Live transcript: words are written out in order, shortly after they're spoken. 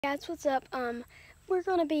Guys, what's up? We're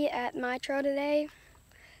gonna be at my trail today,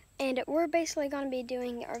 and we're basically gonna be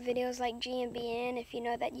doing our videos like GMBN, if you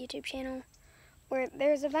know that YouTube channel, where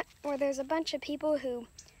there's a bunch of people who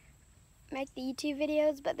make the YouTube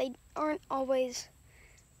videos, but they aren't always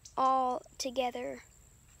all together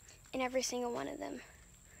in every single one of them.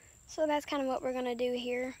 So that's kind of what we're gonna do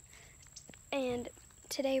here. And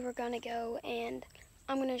today we're gonna go and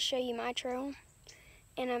I'm gonna show you my trail,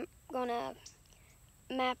 and I'm gonna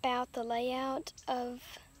map out the layout of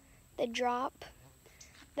the drop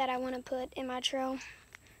that I want to put in my trail.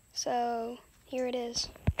 So here it is.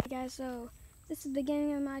 Hey guys, so this is the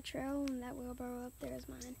beginning of my trail, and that wheelbarrow up there is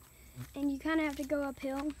mine. And you kind of have to go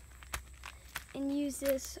uphill and use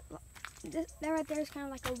this that right there is kind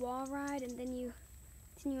of like a wall ride, and then you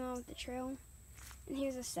continue on with the trail. And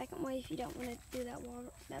here's a second way if you don't want to do that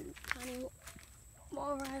tiny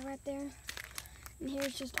wall ride right there. And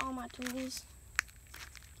here's just all my tools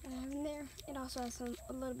I have in there. It also has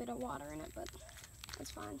a little bit of water in it, but that's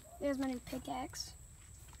fine. There's my new pickaxe.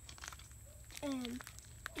 And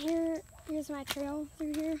here's my trail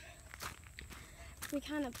through here. We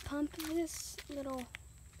kind of pump this little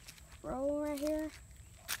roll right here,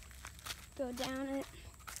 go down it.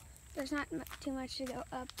 There's not too much to go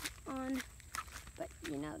up on, but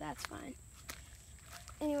you know, that's fine.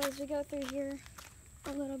 Anyways, we go through here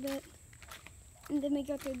a little bit, and then we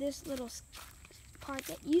go through this little part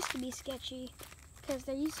that used to be sketchy because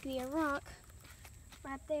there used to be a rock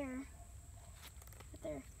right there,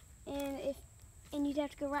 and you'd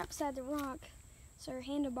have to go right beside the rock so your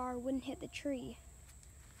handlebar wouldn't hit the tree.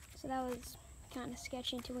 So that was kind of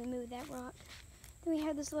sketchy until we moved that rock. Then we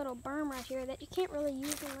have this little berm right here that you can't really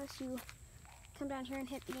use unless you come down here and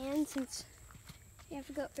hit the end, since you have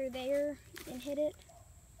to go through there and hit it,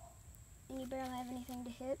 and you barely have anything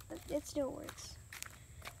to hit, but it still works.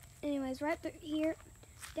 Anyways, right through here,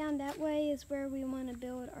 down that way is where we want to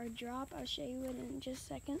build our drop. I'll show you it in just a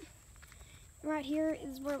second. Right here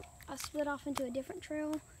is where I split off into a different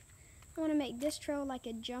trail. I want to make this trail like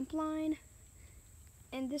a jump line,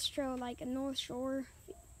 and this trail like a North Shore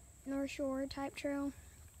type trail,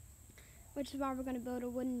 which is why we're going to build a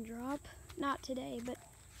wooden drop. Not today, but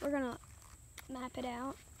we're going to map it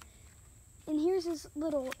out. And here's this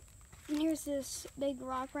big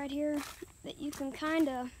rock right here that you can kind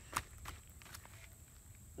of,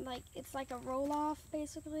 like, it's like a roll off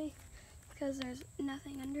basically, because there's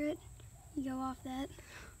nothing under it. You go off that.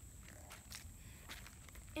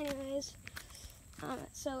 Anyways,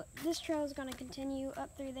 so this trail is going to continue up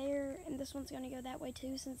through there, and this one's going to go that way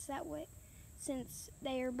too, since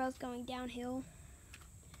they are both going downhill.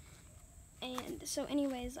 And so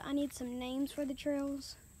anyways, I need some names for the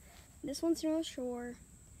trails. This one's North Shore.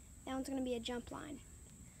 That one's going to be a jump line.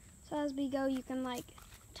 So as we go, you can like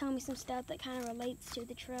tell me some stuff that kind of relates to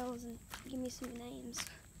the trails and give me some names.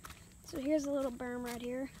 So here's a little berm right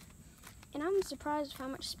here. And I'm surprised how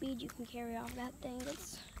much speed you can carry off that thing.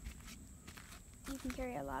 You can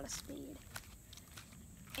carry a lot of speed.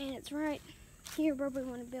 And it's right here where we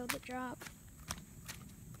want to build the drop.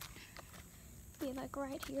 Be like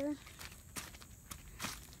right here.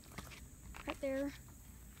 Right there.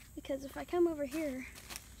 Because if I come over here,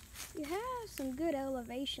 you have some good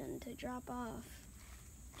elevation to drop off,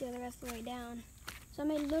 go the rest of the way down. So I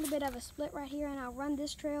made a little bit of a split right here, and I'll run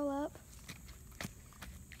this trail up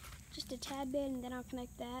just a tad bit, and then I'll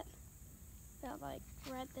connect that about like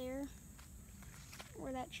right there,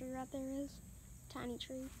 where that tree right there is, tiny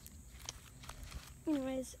tree.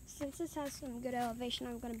 Anyways, since this has some good elevation,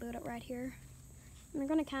 I'm going to build it right here. And we're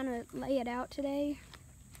going to kind of lay it out today,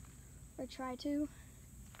 or try to.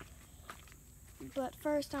 But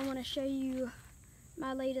first I want to show you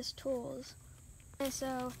my latest tools. And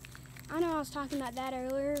so, I know I was talking about that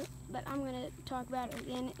earlier, but I'm going to talk about it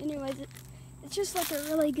again. Anyways, it's just like a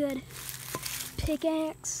really good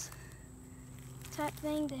pickaxe type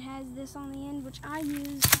thing that has this on the end, which I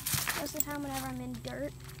use most of the time whenever I'm in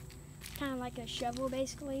dirt. Kind of like a shovel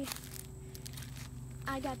basically.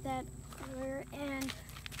 I got that earlier, and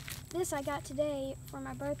this I got today for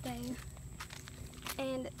my birthday.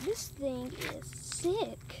 And this thing is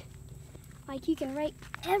sick. Like, you can rake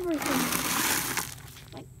everything.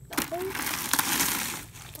 Like the whole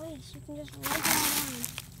place, you can just rake it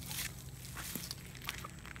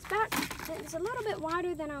on. It's a little bit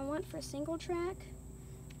wider than I want for single track,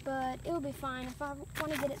 but it'll be fine. If I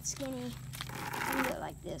want to get it skinny, I can do it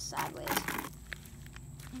like this sideways.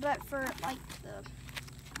 But for like the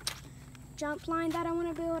jump line that I want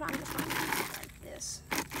to build, I'm just going to do it like this.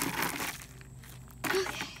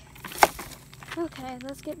 Okay,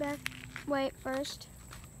 let's get back. Wait, first,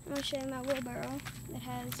 I'm going to show you my wheelbarrow that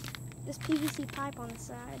has this PVC pipe on the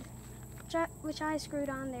side, which I screwed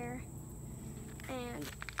on there, and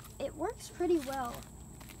it works pretty well.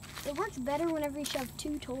 It works better whenever you shove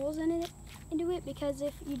 2 tools into it, because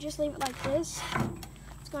if you just leave it like this,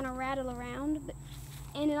 it's going to rattle around.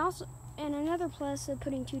 And another plus of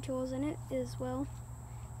putting 2 tools in it is, well,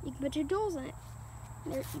 you can put 2 tools in it.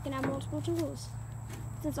 You can have multiple tools.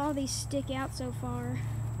 Since all these stick out so far,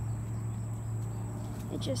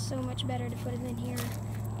 it's just so much better to put it in here,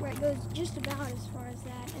 where it goes just about as far as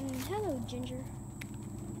that. And hello, Ginger.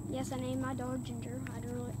 Yes, I named my dog Ginger.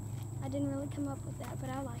 I didn't really come up with that, but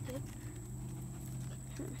I like it.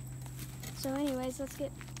 So anyways, let's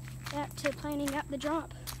get back to planning out the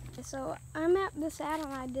drop. So I mapped this out,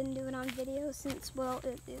 and I didn't do it on video since, well,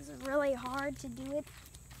 it is really hard to do it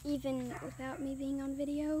even without me being on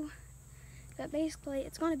video. But basically,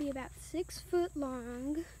 it's going to be about 6 foot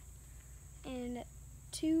long and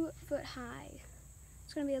 2 foot high.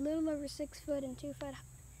 It's going to be a little over 6 foot and 2 foot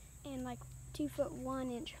and like 2 foot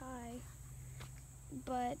 1 inch high.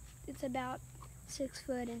 But it's about 6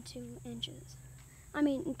 foot and 2 inches. I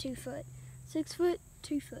mean, 2 foot. 6 foot,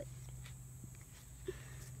 2 foot.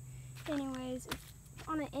 Anyways,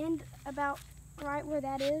 on the end about right where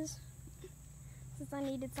that is, since I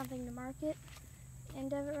needed something to mark it,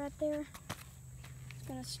 end of it right there, it's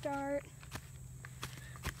gonna start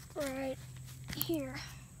right here.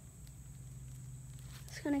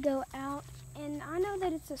 It's gonna go out, and I know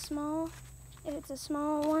that if it's a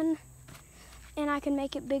small one, and I can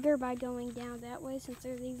make it bigger by going down that way since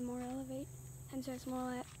there's these more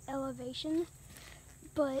small elevation.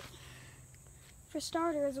 But for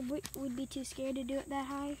starters, we'd be too scared to do it that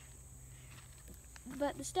high.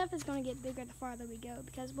 But the stuff is going to get bigger the farther we go,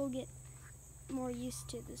 because we'll get more used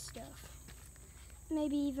to this stuff.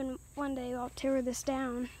 Maybe even one day I'll tear this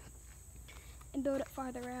down and build it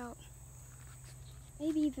farther out.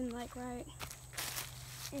 Maybe even like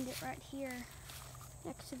end it right here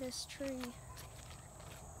next to this tree.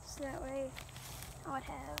 So that way I would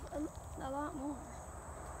have a lot more.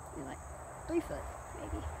 Maybe like 3 foot,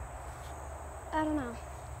 maybe. I don't know.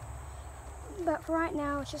 But for right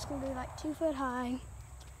now, it's just going to be like 2 foot high,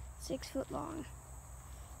 6 foot long.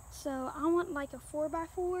 So I want like a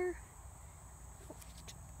 4x4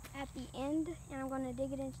 at the end, and I'm going to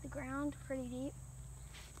dig it into the ground pretty deep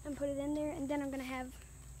and put it in there. And then I'm going to have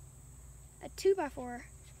a 2x4,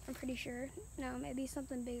 I'm pretty sure. No, maybe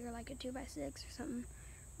something bigger like a 2x6 or something.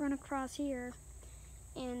 Run across here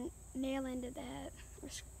and nail into that,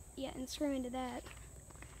 and screw into that.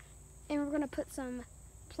 And we're going to put some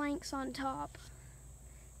planks on top.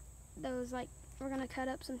 We're going to cut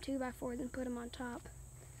up some 2x4s and put them on top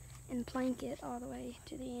and plank it all the way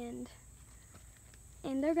to the end.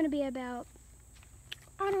 And they're going to be about,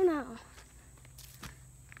 I don't know.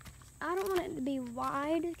 I don't want it to be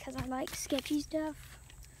wide because I like sketchy stuff.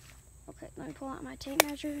 Okay, let me pull out my tape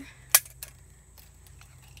measure.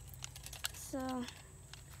 So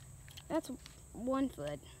that's 1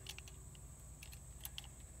 foot.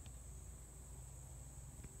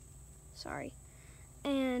 Sorry.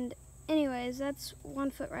 And anyways, that's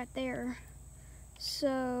 1 foot right there.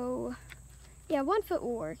 So yeah, 1 foot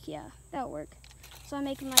will work. Yeah, that'll work. So I'm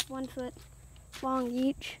making like 1 foot long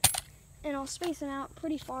each, and I'll space them out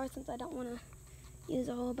pretty far since I don't want to use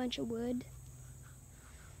a whole bunch of wood.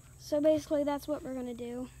 So basically that's what we're gonna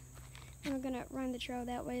do. And we're gonna run the trail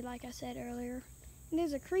that way, like I said earlier. And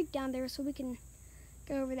there's a creek down there, so we can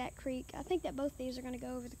go over that creek. I think that both these are gonna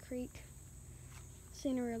go over the creek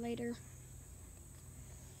sooner or later.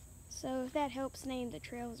 So if that helps name the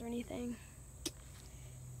trails or anything.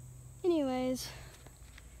 Anyways,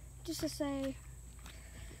 just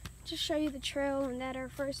show you the trail, and that our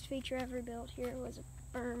first feature ever built here was a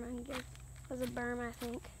berm. I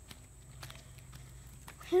think.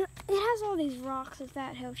 And it has all these rocks, if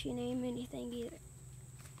that helps you name anything either.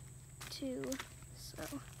 Too.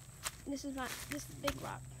 So this is Big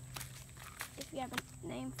Rock, if you have a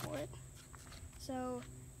name for it. So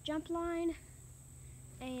jump line,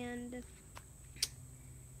 and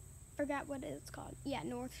forgot what it's called. Yeah,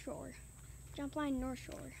 North Shore. Jump line, North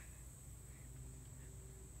Shore.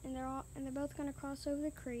 And they're both gonna cross over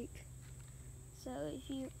the creek. So if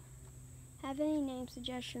you have any name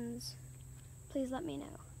suggestions, please let me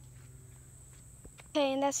know.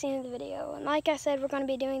 Okay, and that's the end of the video. And like I said, we're gonna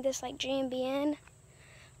be doing this like GMBN,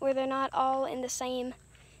 where they're not all in the same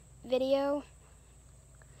video.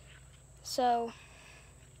 So,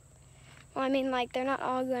 well, I mean, like we're not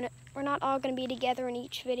all gonna be together in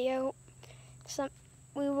each video.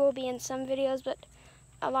 We will be in some videos, but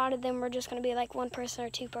a lot of them we're just gonna be like 1 person or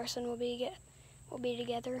 2 person will be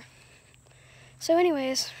together. So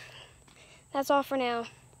anyways, that's all for now.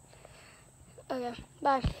 Okay,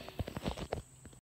 bye.